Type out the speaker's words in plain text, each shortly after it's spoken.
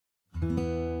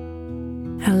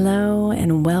Hello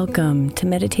and welcome to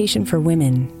Meditation for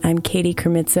Women. I'm Katie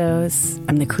Kremitzos.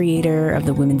 I'm the creator of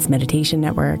the Women's Meditation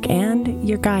Network and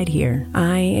your guide here.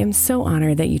 I am so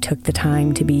honored that you took the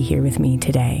time to be here with me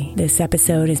today. This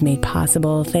episode is made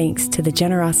possible thanks to the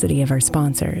generosity of our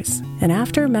sponsors. And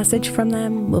after a message from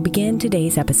them, we'll begin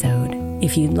today's episode.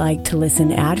 If you'd like to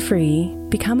listen ad-free,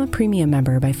 become a premium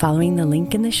member by following the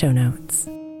link in the show notes.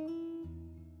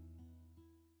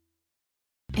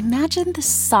 Imagine the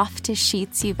softest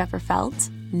sheets you've ever felt.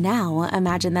 Now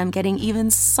imagine them getting even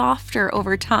softer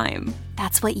over time.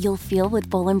 That's what you'll feel with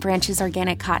Boll & Branch's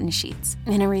organic cotton sheets.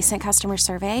 In a recent customer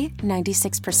survey,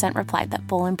 96% replied that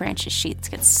Boll & Branch's sheets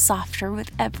get softer with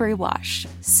every wash.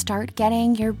 Start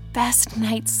getting your best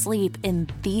night's sleep in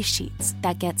these sheets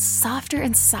that get softer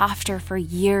and softer for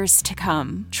years to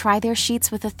come. Try their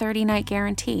sheets with a 30-night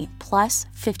guarantee, plus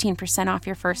 15% off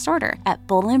your first order at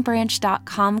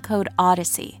bollandbranch.com code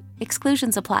Odyssey.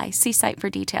 Exclusions apply. See site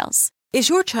for details. Is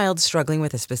your child struggling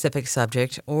with a specific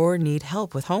subject or need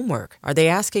help with homework? Are they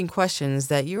asking questions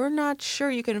that you're not sure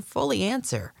you can fully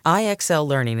answer? IXL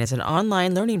Learning is an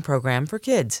online learning program for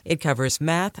kids. It covers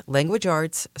math, language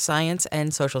arts, science,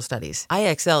 and social studies.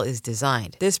 IXL is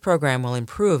designed. This program will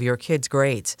improve your kids'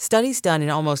 grades. Studies done in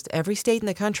almost every state in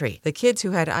the country. The kids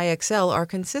who had IXL are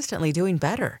consistently doing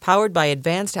better. Powered by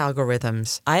advanced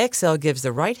algorithms, IXL gives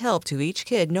the right help to each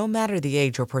kid no matter the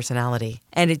age or personality.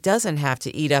 And it doesn't have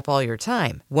to eat up all your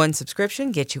time. One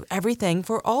subscription gets you everything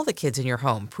for all the kids in your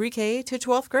home, pre-K to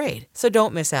 12th grade. So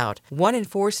don't miss out. 1 in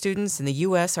 4 students in the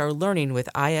U.S. are learning with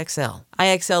IXL.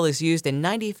 IXL is used in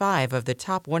 95 of the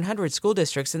top 100 school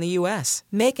districts in the U.S.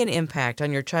 Make an impact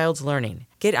on your child's learning.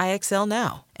 Get IXL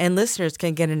now. And listeners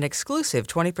can get an exclusive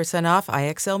 20% off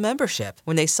IXL membership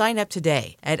when they sign up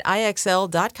today at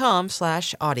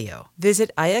IXL.com/audio. Visit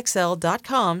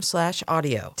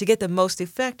IXL.com/audio to get the most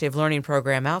effective learning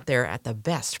program out there at the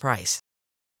best price.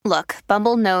 Look,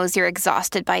 Bumble knows you're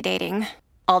exhausted by dating.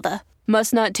 All the,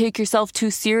 must not take yourself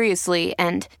too seriously,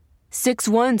 and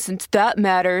 6'1" since that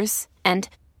matters. And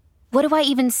what do I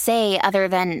even say other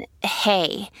than,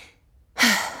 hey?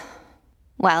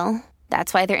 Well,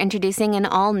 that's why they're introducing an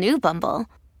all-new Bumble,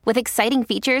 with exciting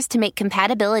features to make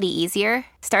compatibility easier,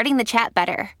 starting the chat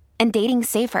better, and dating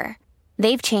safer.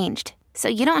 They've changed, so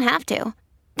you don't have to.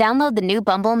 Download the new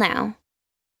Bumble now.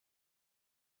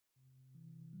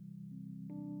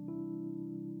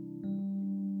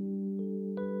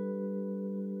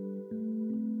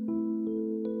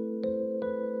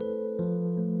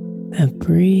 The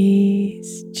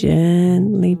breeze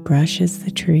gently brushes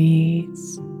the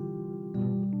trees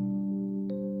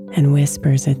and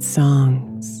whispers its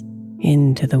songs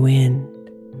into the wind.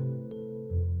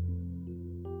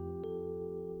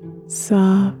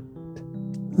 Soft,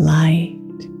 light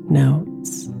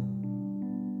notes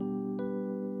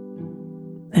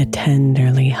that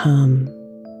tenderly hum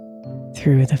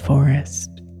through the forest.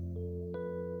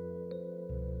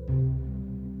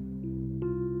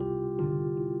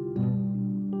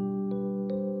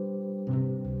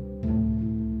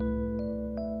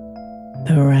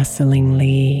 The rustling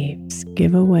leaves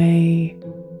give away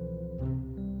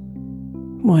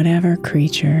whatever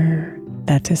creature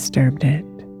that disturbed it.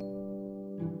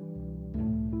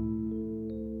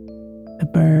 The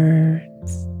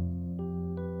birds,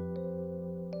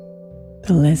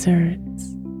 the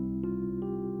lizards,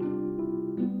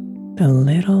 the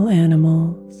little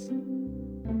animals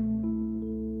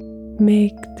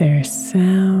make their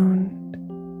sound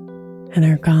and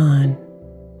are gone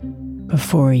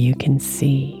before you can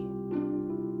see.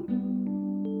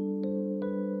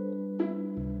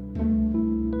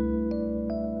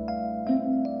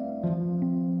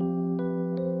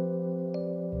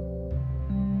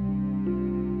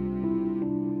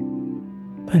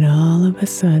 But all of a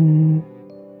sudden,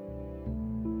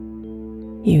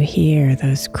 you hear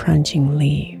those crunching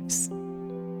leaves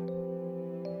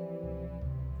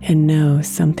and know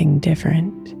something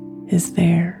different is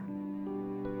there.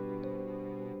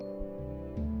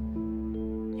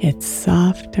 It's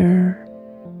softer,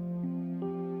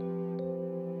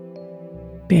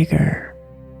 bigger,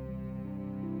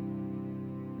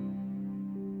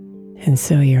 and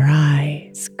so your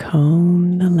eyes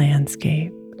comb the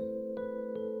landscape.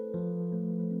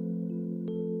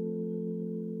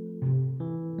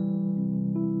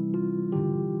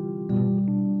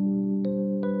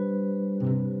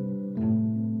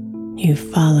 You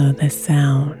follow the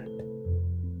sound,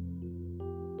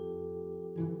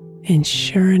 and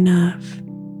sure enough,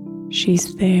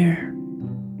 she's there.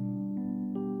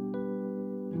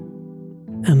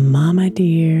 A mama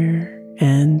deer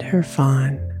and her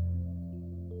fawn.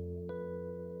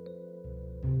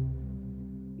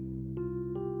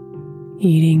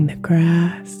 eating the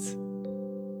grass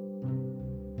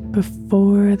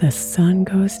before the sun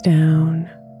goes down,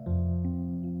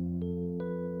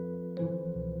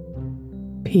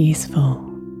 peaceful.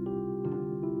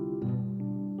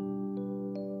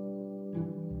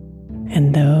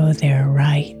 And though they're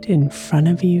right in front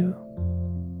of you,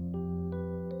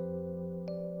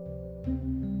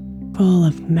 full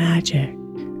of magic,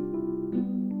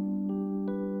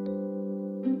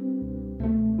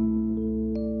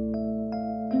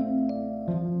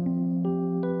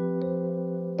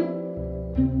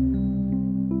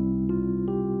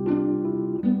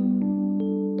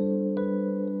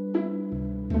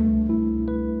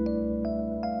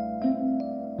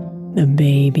 the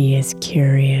baby is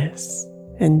curious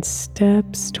and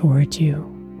steps toward you,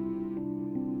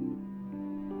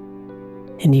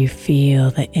 and you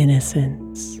feel the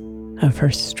innocence of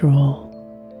her stroll.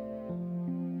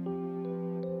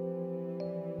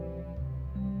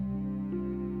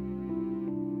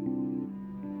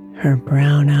 Her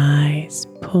brown eyes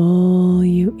pull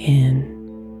you in,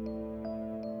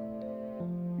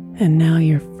 and now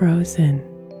you're frozen,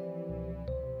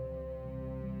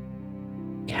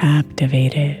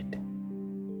 captivated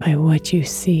by what you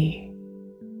see.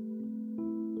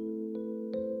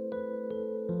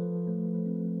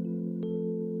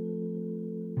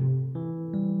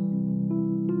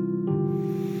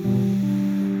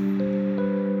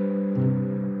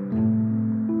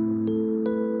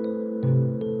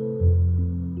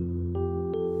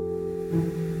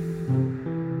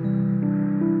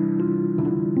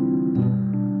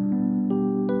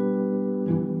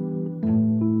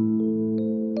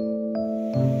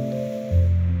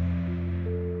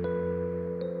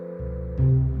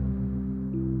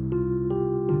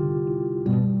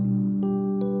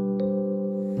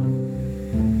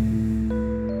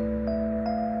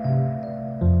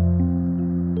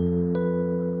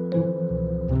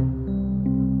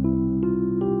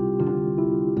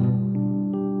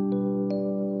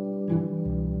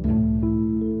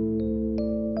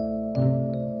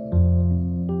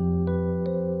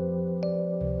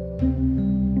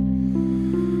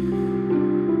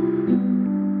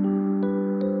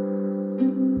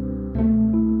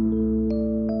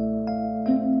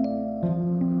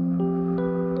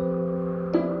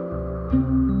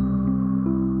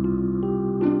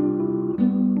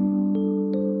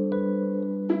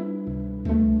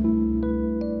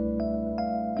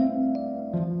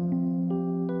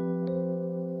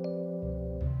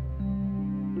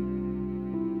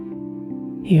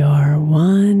 You're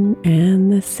one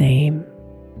and the same,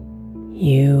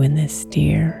 you and this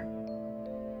deer.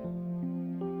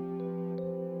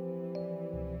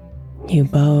 You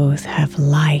both have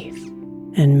life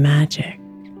and magic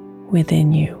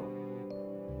within you.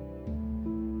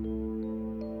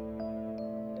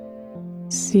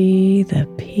 See the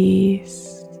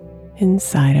peace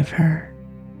inside of her,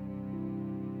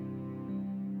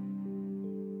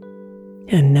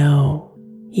 and know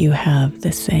you have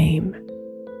the same.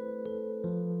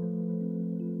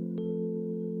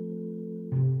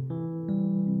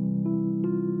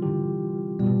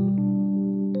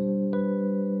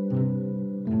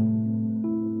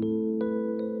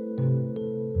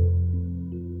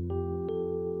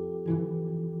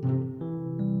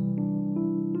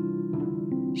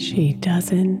 She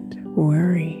doesn't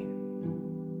worry.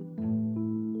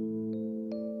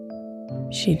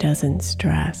 She doesn't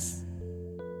stress.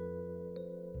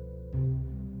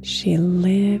 She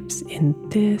lives in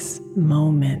this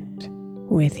moment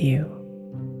with you.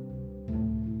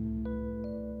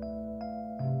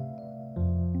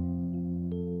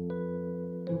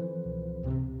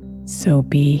 So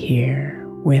be here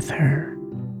with her,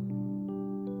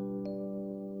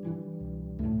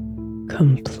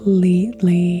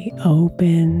 completely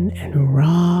open and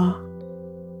raw,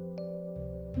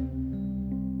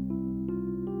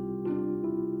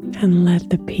 and let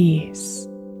the peace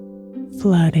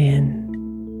flood in.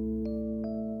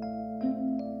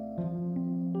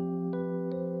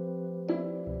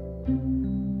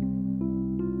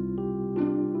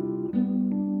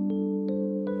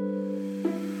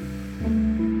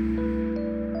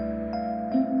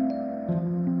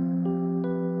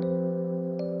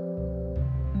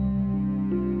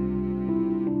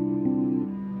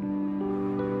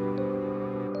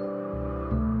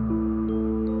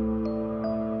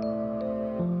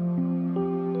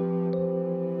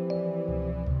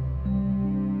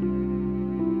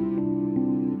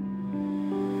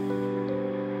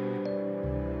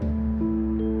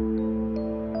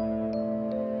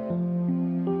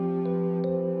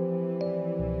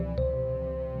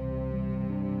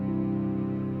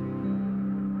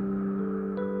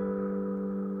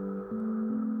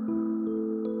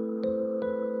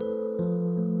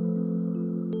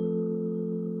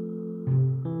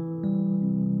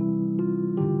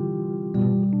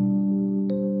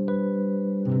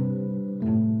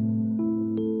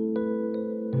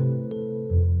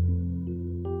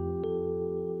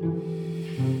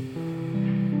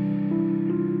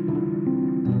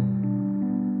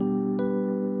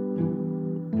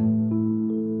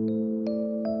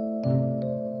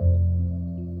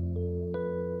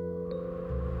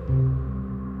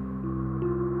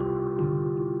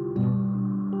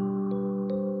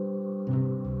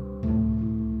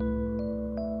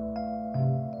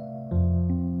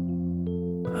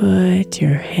 Put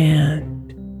your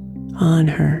hand on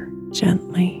her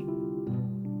gently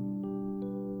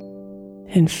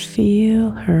and feel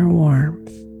her warmth,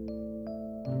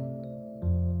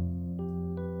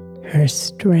 her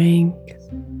strength,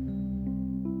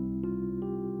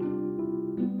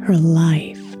 her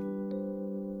life.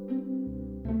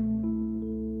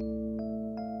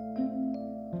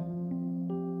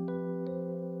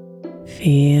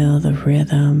 Feel the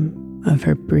rhythm of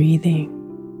her breathing.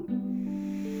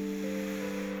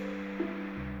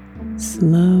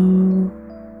 Slow,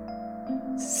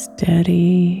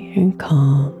 steady, and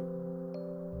calm.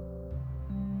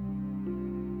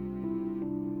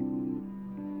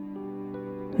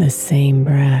 The same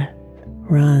breath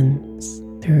runs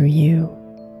through you.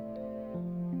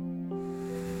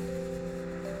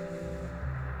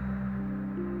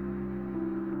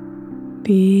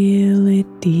 Feel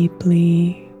it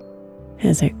deeply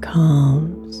as it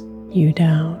calms you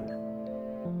down.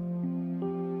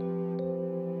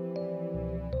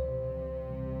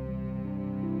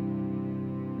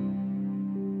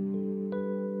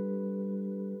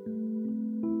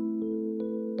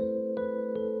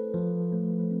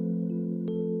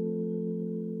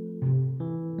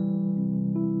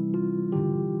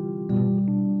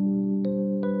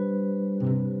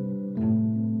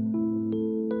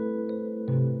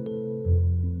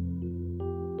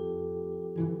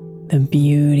 The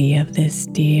beauty of this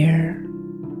deer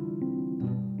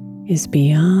is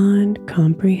beyond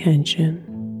comprehension.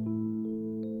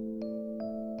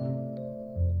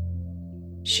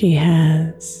 She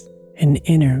has an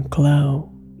inner glow.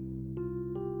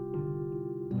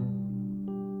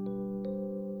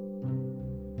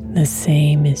 The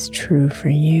same is true for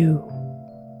you,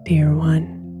 dear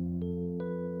one.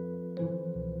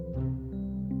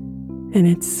 And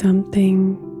it's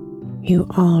something you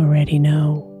already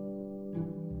know.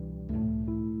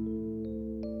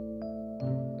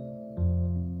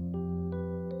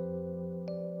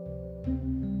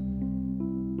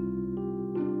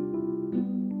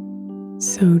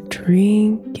 So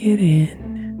drink it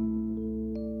in,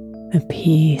 the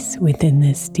peace within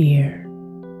this deer,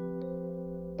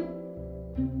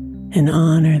 and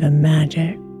honor the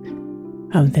magic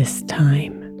of this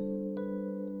time.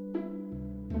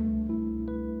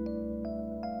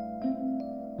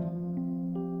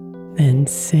 Then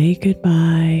say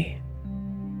goodbye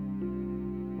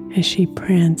as she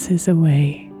prances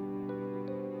away.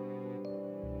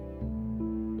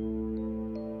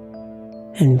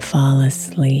 And fall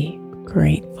asleep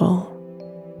grateful,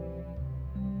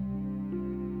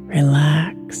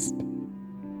 relaxed,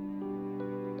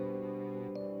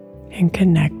 and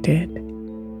connected.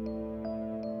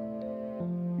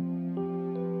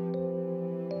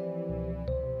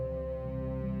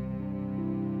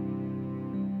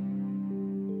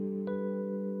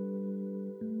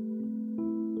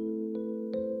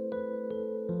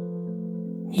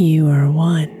 You are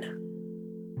one,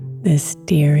 this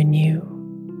deer in you.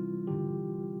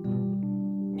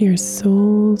 Your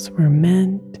souls were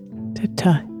meant to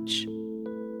touch.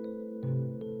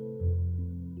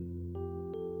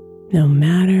 No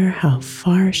matter how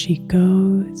far she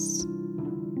goes,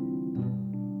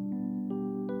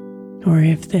 or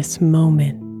if this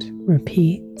moment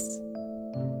repeats,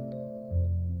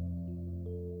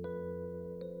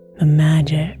 the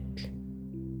magic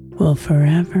will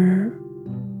forever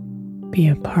be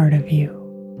a part of you.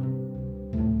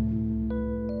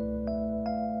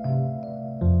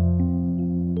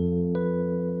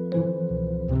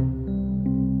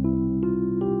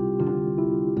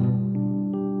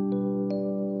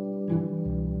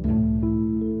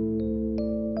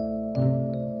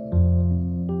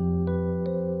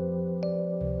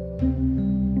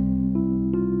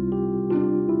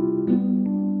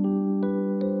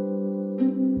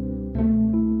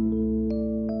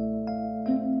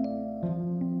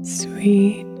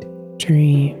 Sweet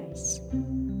dreams,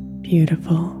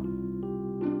 beautiful.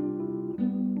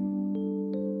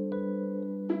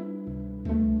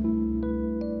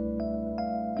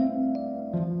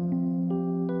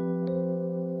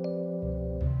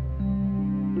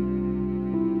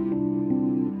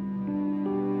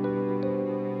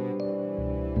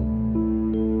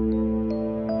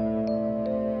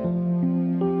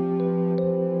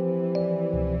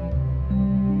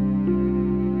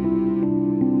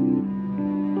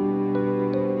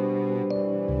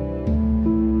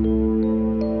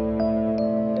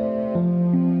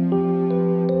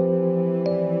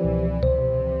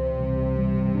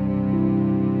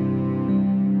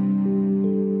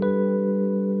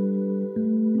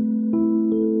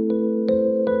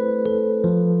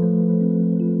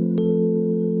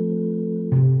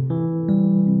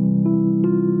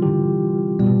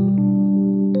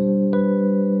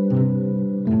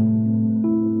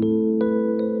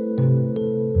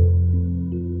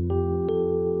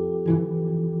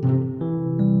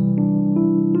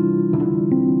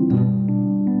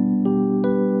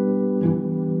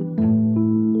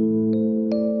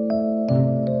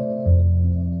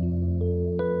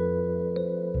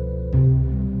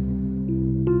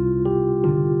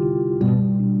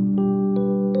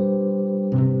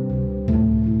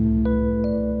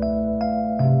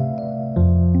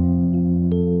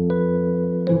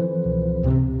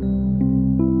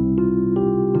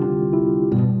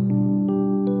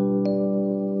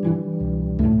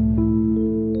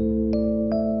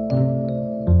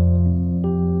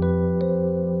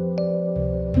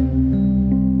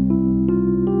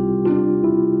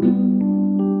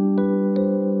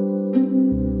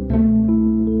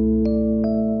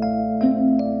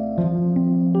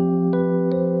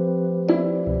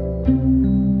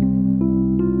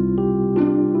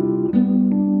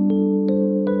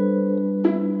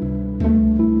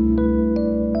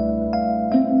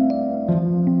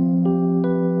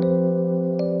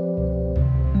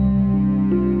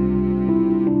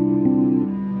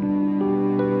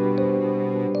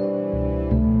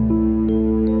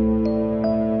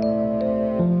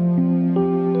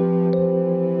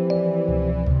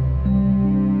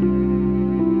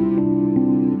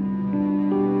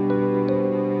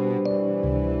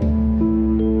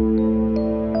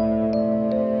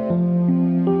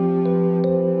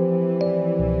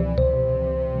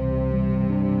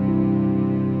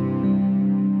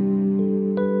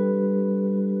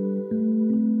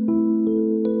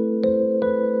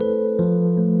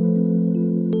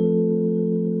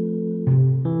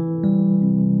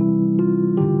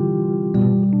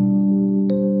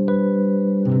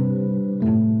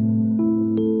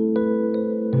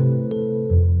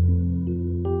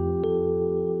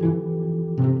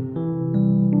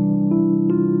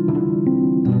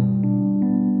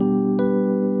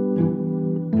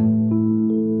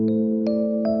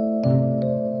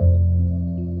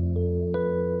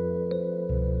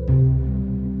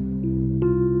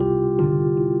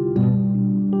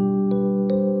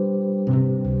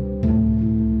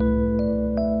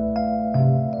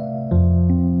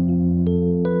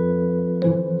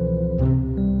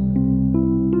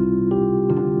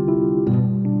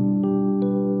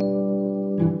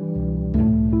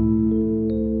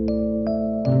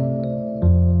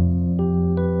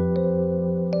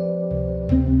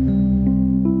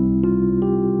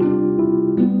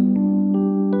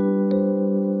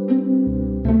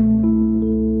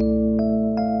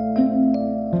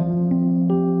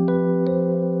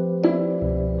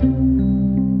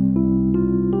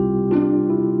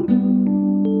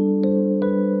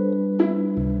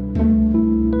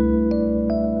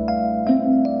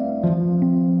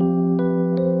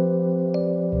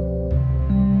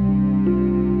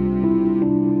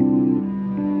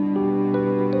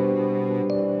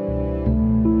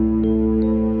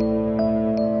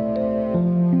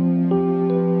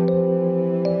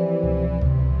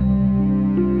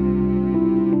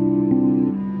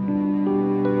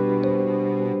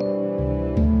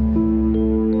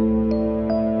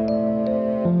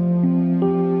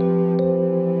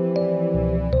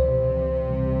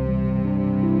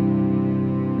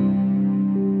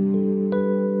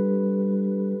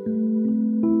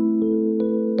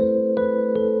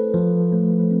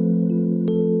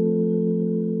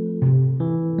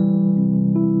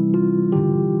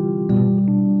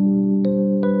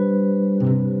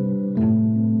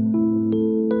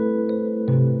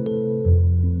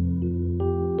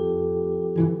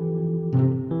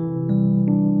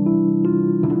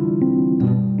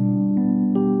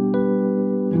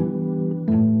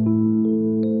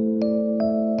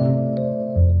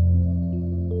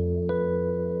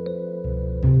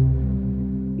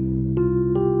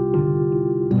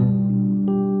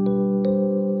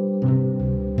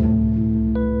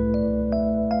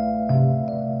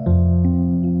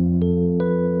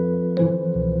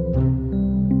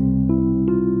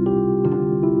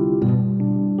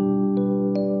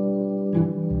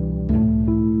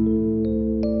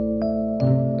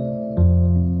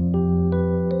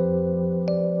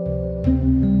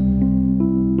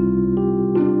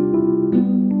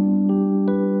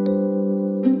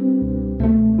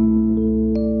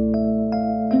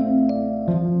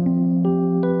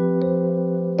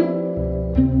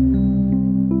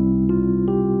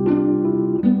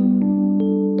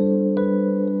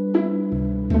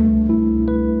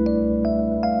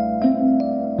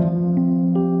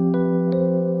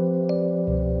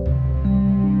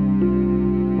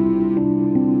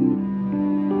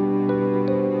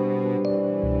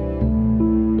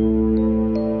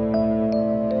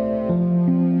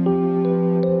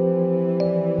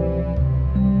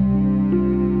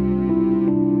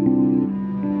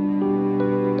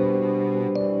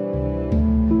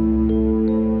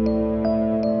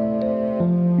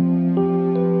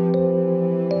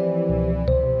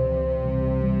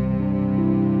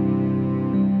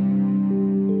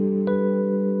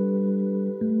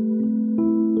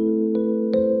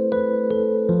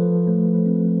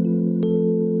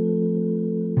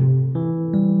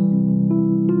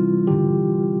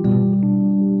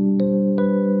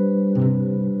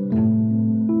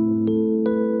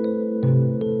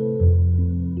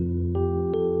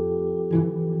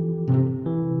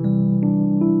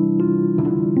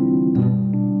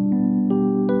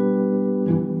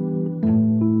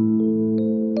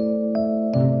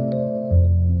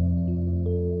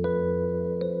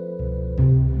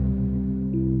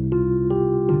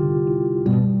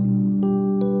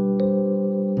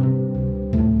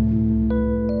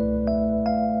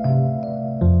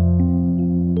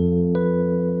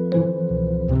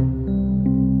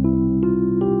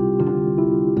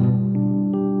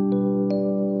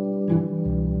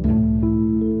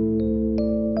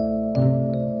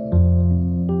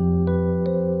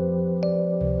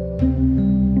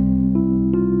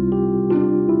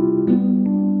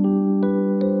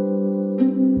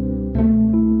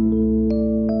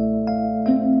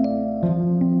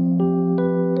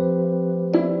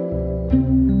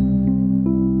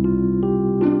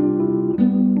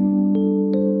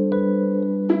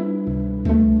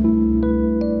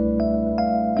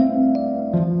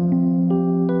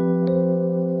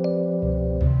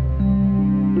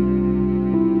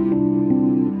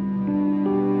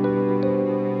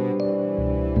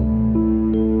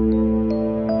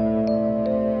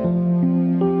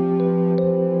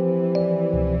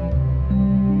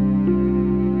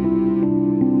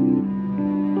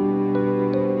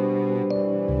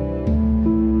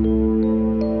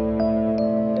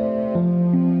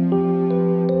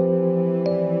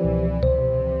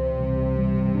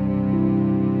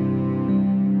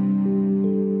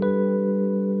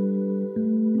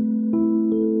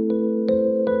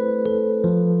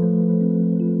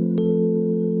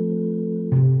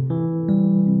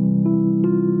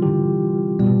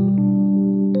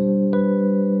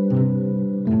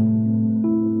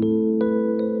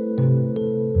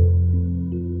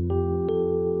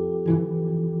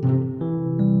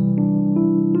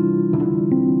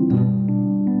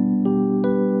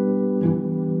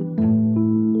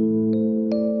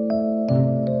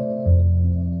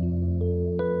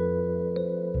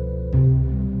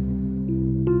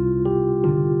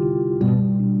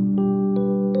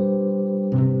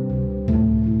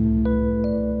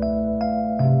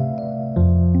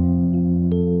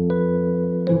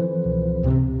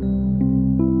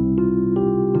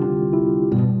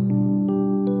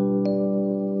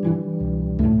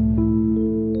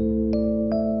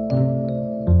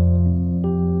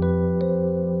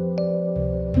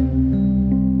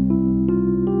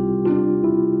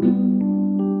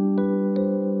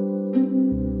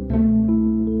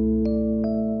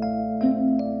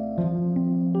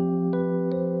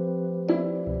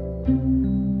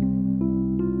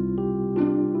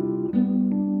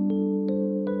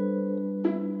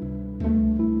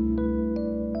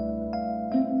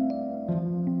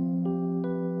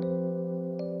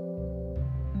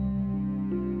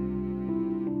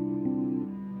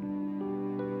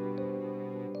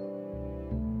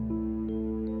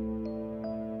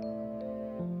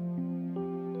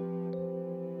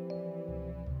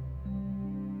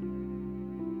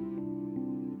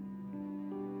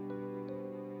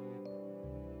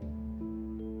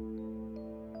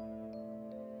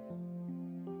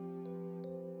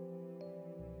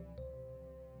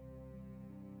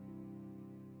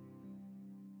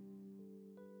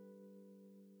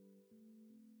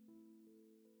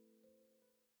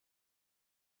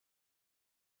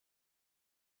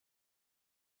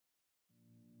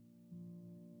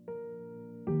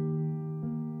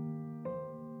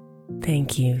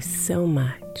 Thank you so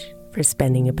much for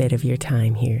spending a bit of your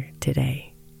time here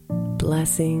today.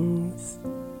 Blessings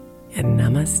and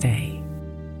namaste.